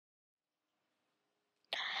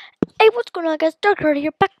Hey, what's going on, guys? Darker here,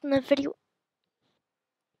 back in the video.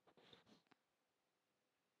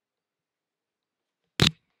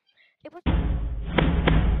 Hey,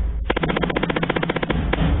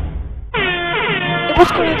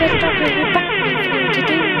 what's going on, guys? Darker here, back in the video.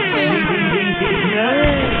 Today we're playing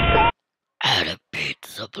How to Beat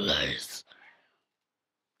the Place.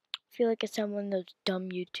 I feel like I sound one of those dumb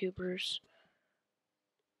YouTubers.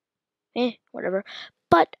 Whatever.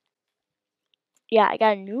 But yeah, I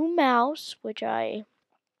got a new mouse, which I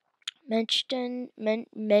mentioned in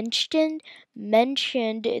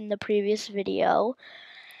the previous video.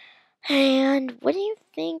 And what do you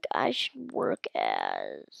think I should work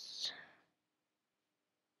as?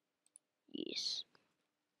 Yes.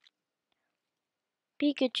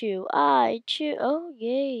 Pikachu, I choose. Oh,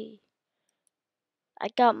 yay. I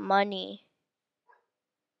got money.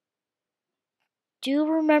 Do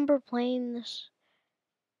you remember playing this?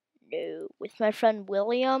 No. With my friend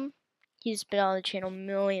William. He's been on the channel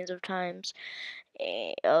millions of times.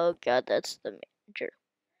 Oh, God, that's the manager.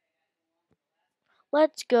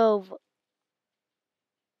 Let's go.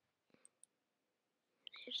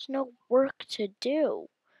 There's no work to do.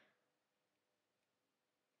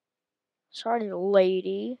 Sorry,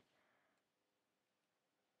 lady.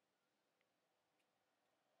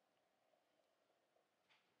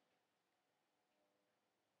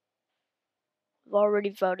 I've already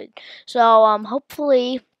voted. So,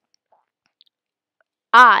 hopefully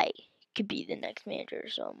I could be the next manager.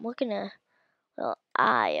 So I'm looking at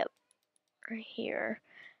I up right here.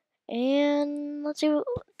 And let's see what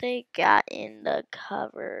they got in the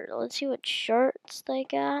cover. Let's see what shirts they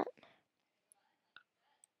got.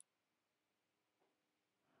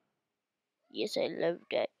 Yes, I love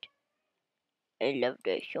that. I love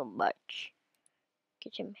that so much.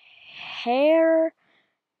 Get some hair.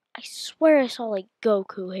 I swear I saw like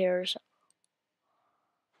Goku hairs.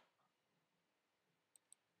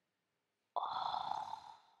 Oh,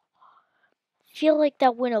 feel like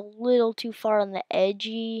that went a little too far on the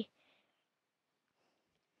edgy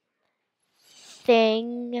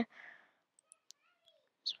thing.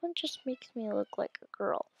 This one just makes me look like a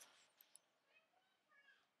girl.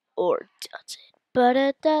 Or does it? But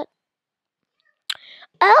at that.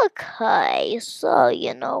 Okay, so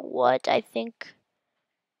you know what? I think.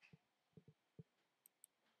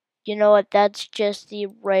 You know what? That's just the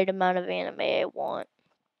right amount of anime I want.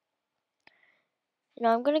 You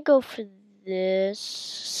know, I'm gonna go for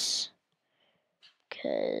this.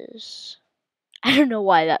 Because. I don't know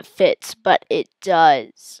why that fits, but it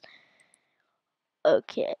does.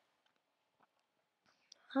 Okay.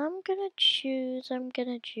 I'm gonna choose. I'm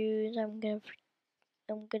gonna choose. I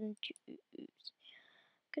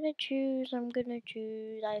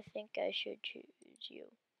think I should choose you.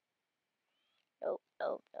 Nope,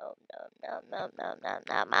 nope, nope, nope, nope, nope, nope, nope, nope,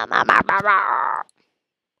 nope, nope, nope, nope, nope.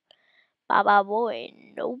 Baba boy,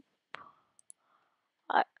 nope.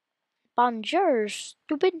 Bonjour,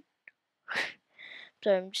 stupid.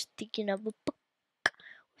 So I'm just thinking of a book.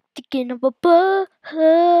 Thinking of a book.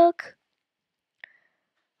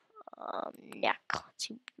 Neck. Let's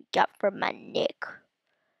see what we got for my neck.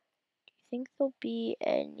 Do you think there'll be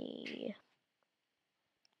any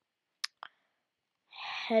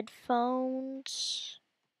headphones?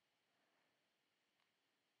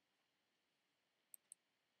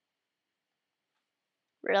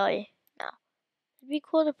 Really? No. It'd be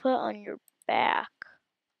cool to put on your back.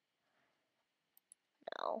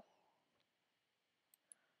 No.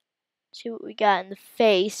 See what we got in the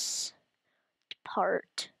face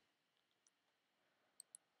part.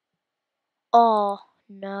 Oh,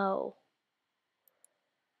 no.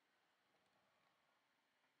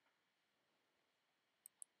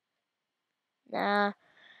 Nah.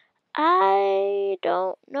 I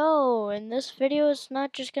don't know. And this video is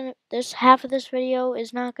not just gonna. This half of this video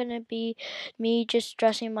is not gonna be me just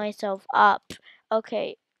dressing myself up.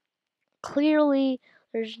 Okay. Clearly,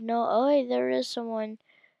 there's no. Oh, wait, there is someone.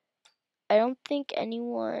 I don't think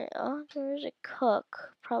anyone. Oh, there is a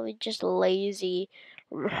cook. Probably just lazy.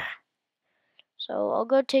 So I'll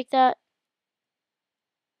go take that.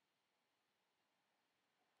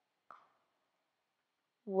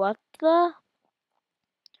 What the?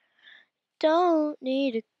 Don't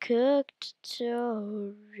need a cook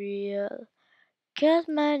tutorial. 'Cause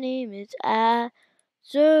my name is Azuriel.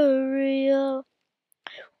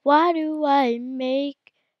 Why do I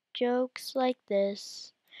make jokes like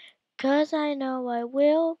this? 'Cause I know I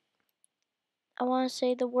will. I want to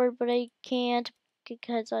say the word, but I can't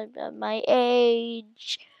because I'm at my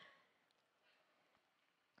age.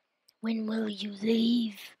 When will you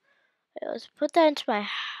leave? Let's put that into my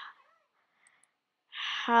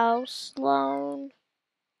house loan.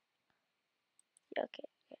 Okay.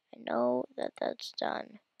 I know that that's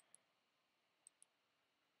done.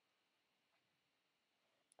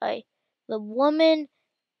 I the woman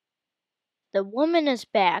is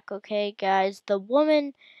back, okay, guys? The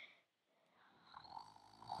woman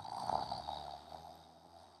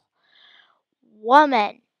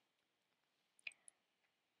woman.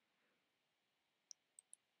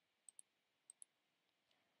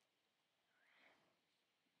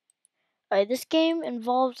 Alright, this game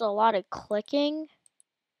involves a lot of clicking.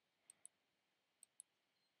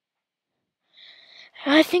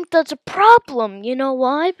 And I think that's a problem. You know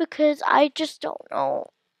why? Because I just don't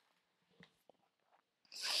know.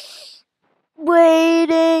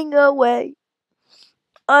 Waiting away.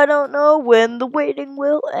 I don't know when the waiting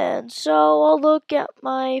will end, so I'll look at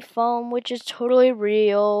my phone, which is totally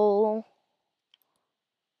real.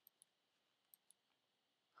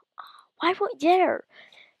 Why won't there?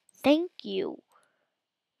 Thank you.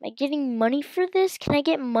 Am I getting money for this? Can I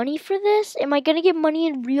get money for this? Am I gonna get money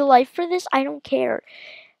in real life for this? I don't care.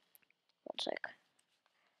 1 sec.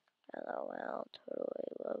 LOL,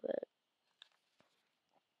 totally love it.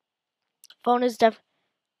 Phone is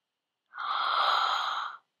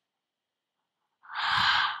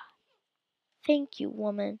Thank you,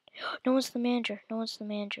 woman. No one's the manager. No one's the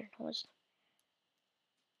manager. No one's.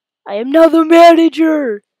 I am now the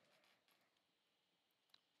manager!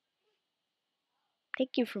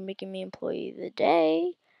 Thank you for making me employee of the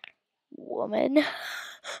day, woman.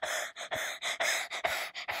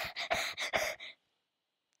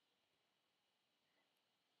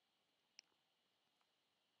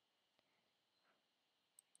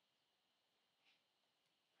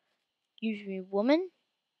 Excuse me, woman?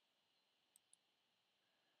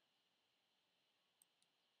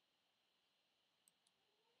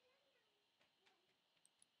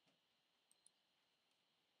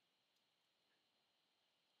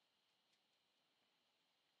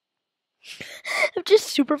 I'm just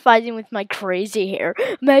supervising with my crazy hair.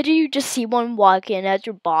 Imagine you just see one walk in as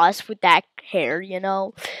your boss with that hair, you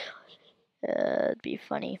know? It'd be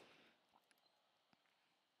funny.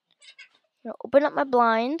 Open up my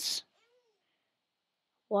blinds.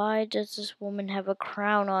 Why does this woman have a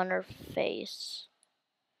crown on her face?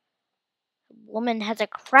 The woman has a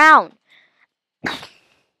crown.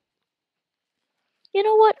 You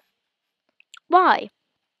know what? Why?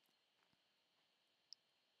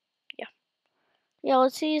 Yeah,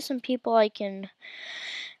 let's see some people I can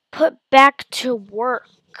put back to work.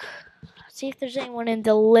 See if there's anyone in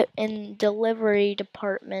delivery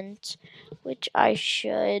department, which I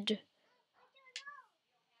should.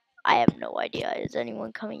 I have no idea. Is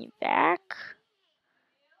anyone coming back?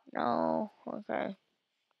 No. Okay.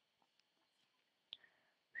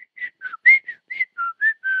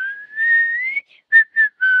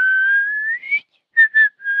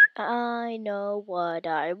 I know what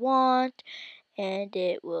I want, and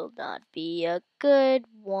it will not be a good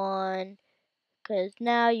one. 'Cause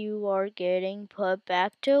now you are getting put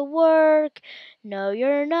back to work. No,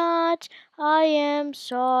 you're not. I am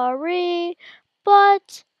sorry.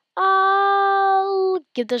 But I'll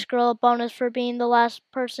give this girl a bonus for being the last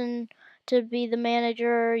person to be the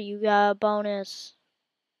manager. You got a bonus.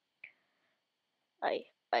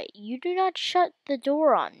 You do not shut the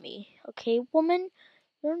door on me, okay, woman?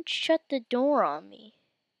 Don't shut the door on me.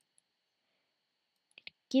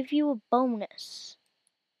 Give you a bonus.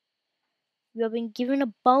 You have been given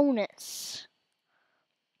a bonus.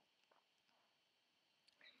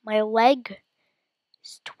 My leg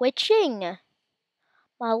is twitching.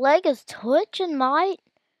 My leg is twitching, mate.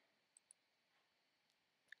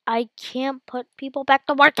 I can't put people back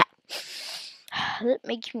to work. That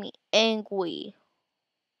makes me angry.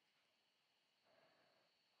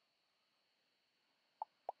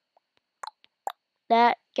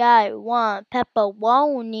 That guy want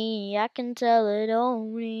pepperoni. I can tell it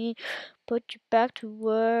only. Put you back to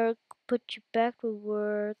work. Put you back to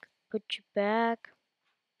work. Put you back.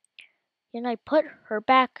 And I put her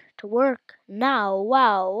back to work now.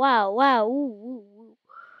 Wow, wow, wow. Ooh, ooh, ooh.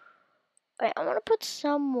 Wait, I want to put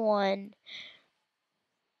someone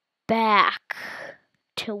back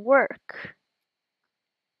to work.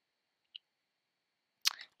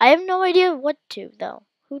 I have no idea what to, though.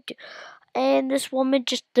 Who to? And this woman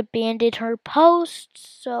just abandoned her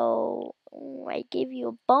post, so I gave you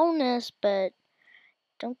a bonus, but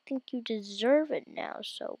don't think you deserve it now,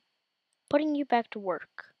 so putting you back to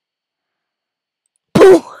work.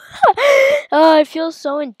 Oh, I feel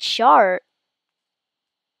so in charge.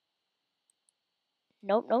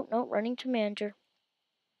 Nope, nope, nope, running to manager.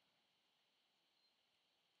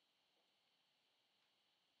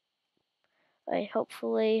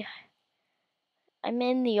 Hopefully, I'm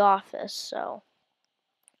in the office, so.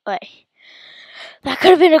 Wait, that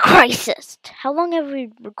could have been a crisis. How long have we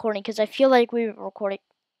been recording? Because I feel like we've been recording.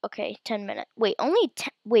 Okay, 10 minutes. Wait, only 10.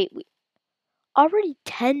 Wait, already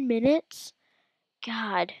 10 minutes?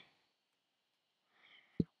 God.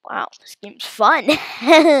 Wow, this game's fun.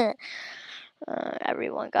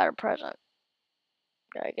 Everyone got a present.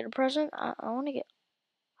 Did I get a present? I want to get.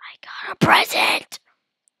 I got a present.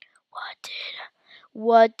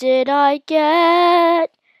 What did I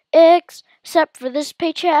get? Except for this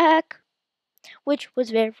paycheck, which was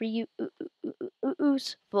very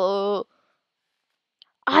useful.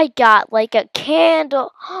 I got like a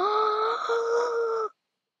candle.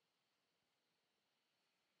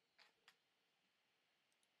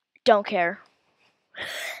 Don't care.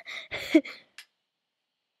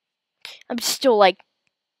 I'm still like.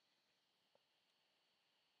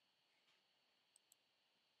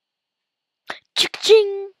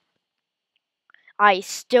 Ching! I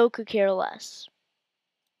still could care less.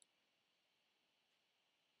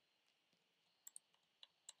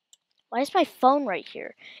 Why is my phone right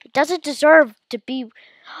here? It doesn't deserve to be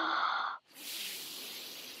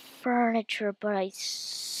furniture, but I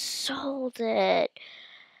sold it.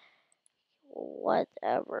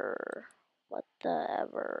 Whatever. What the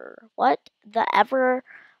ever.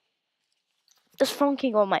 This phone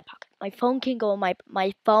can go in my pocket. My phone can go in my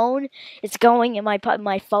phone is going in my pocket.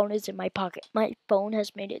 My phone is in my pocket. My phone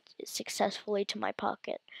has made it successfully to my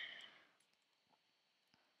pocket.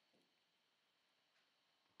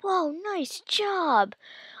 Whoa, nice job.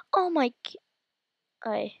 Oh my.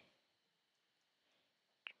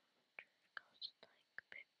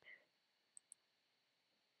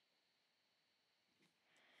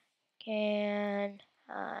 Can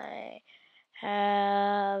I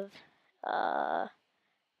have a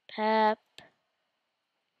pep?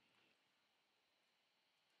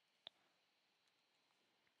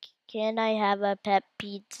 Can I have a pep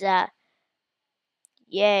pizza?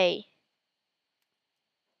 Yay.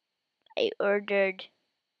 I ordered.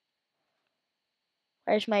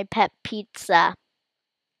 Where's my pep pizza?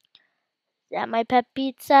 Is that my pep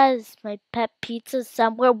pizza? Is my pep pizza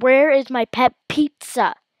somewhere? Where is my pep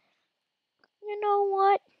pizza? You know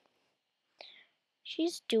what?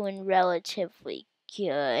 She's doing relatively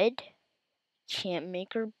good. Can't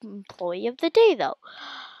make her employee of the day though.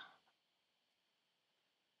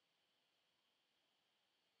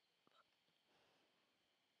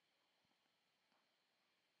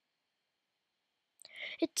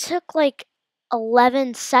 It took like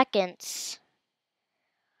 11 seconds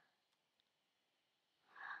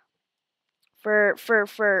for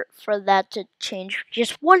that to change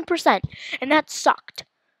just 1%, and that sucked.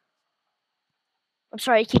 I'm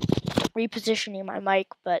sorry I keep repositioning my mic,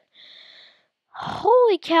 but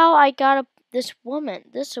holy cow, I got this woman.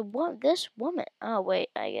 This woman. Oh wait,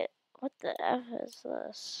 I get what the F is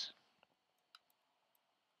this?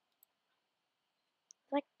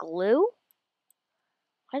 Is that glue?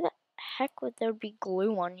 Why the heck would there be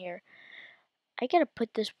glue on here? I gotta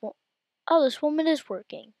put this one. Oh, this woman is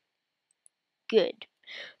working. Good.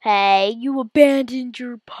 Hey, you abandoned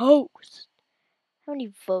your post. How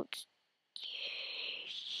many votes?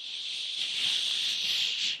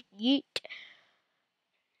 Yeet.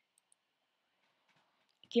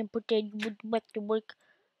 You can't put that. You would back to work.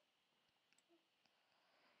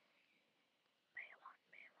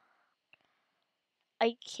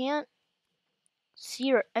 I can't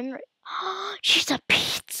see her. She's a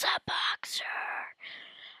pizza boxer.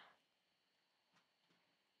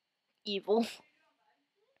 Evil.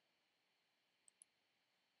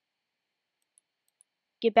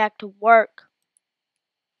 Get back to work.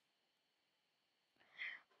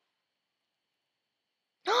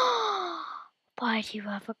 Why do you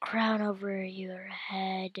have a crown over your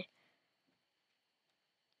head?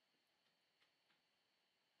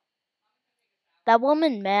 That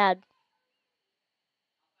woman mad.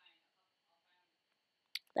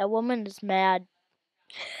 That woman is mad.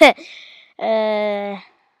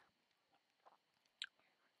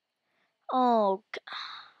 Oh,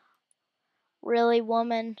 really,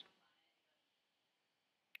 woman?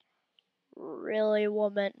 Really,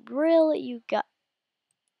 woman? Really, you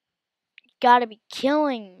gotta be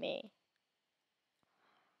killing me.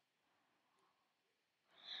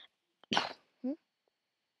 Hmm?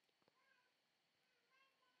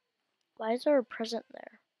 Why is there a present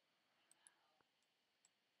there?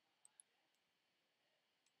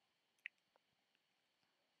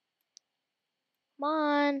 Come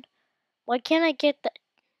on. Why can't I get that?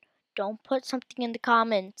 Don't put something in the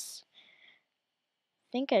comments.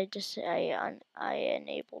 I think I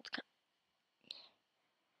enabled.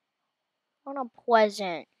 I want a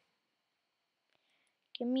present.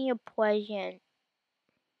 Give me a present.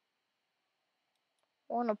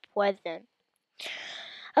 want a present.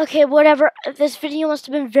 Okay, whatever. This video must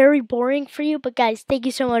have been very boring for you, but guys, thank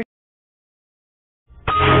you so much.